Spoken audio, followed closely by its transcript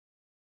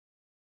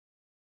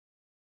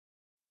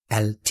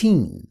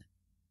Al-Tin,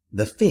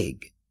 the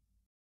fig.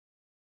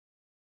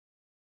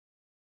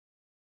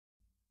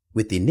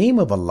 With the name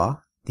of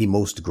Allah, the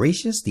most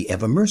gracious, the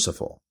ever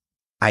merciful.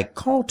 I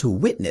call to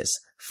witness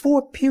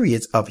 4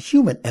 periods of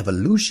human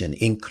evolution,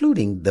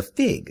 including the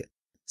fig,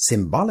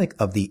 symbolic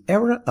of the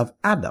era of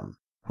Adam,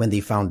 when the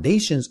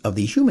foundations of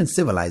the human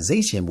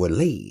civilization were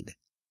laid,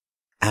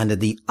 and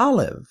the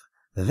olive,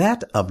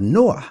 that of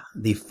Noah,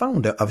 the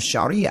founder of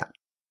Sharia,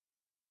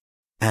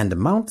 and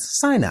Mount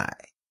Sinai,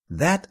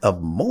 that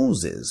of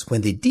Moses,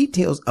 when the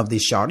details of the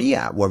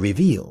Sharia were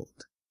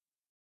revealed,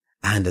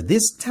 and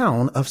this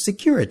town of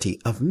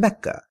security of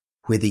Mecca,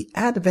 where the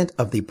advent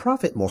of the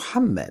Prophet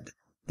Muhammad,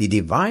 the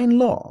divine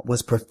law,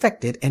 was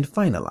perfected and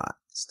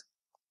finalized.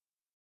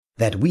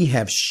 That we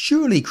have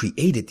surely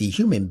created the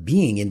human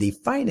being in the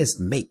finest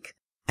make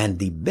and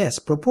the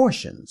best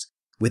proportions,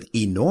 with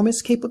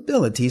enormous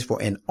capabilities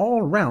for an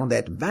all-round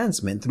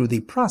advancement through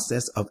the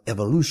process of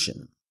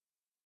evolution.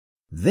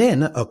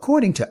 Then,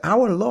 according to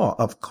our law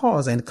of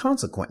cause and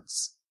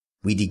consequence,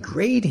 we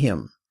degrade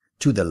him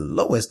to the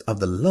lowest of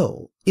the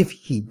low if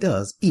he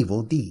does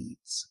evil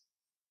deeds.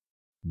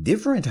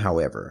 Different,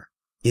 however,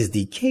 is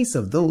the case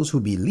of those who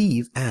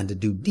believe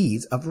and do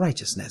deeds of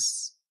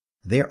righteousness.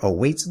 There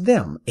awaits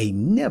them a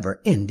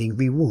never-ending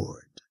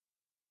reward.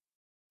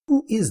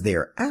 Who is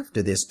there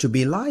after this to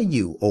belie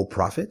you, O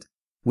Prophet,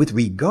 with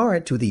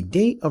regard to the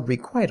day of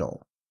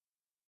requital?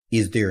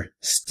 Is there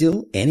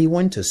still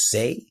anyone to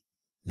say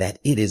that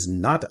it is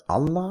not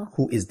Allah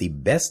who is the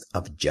best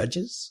of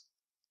judges?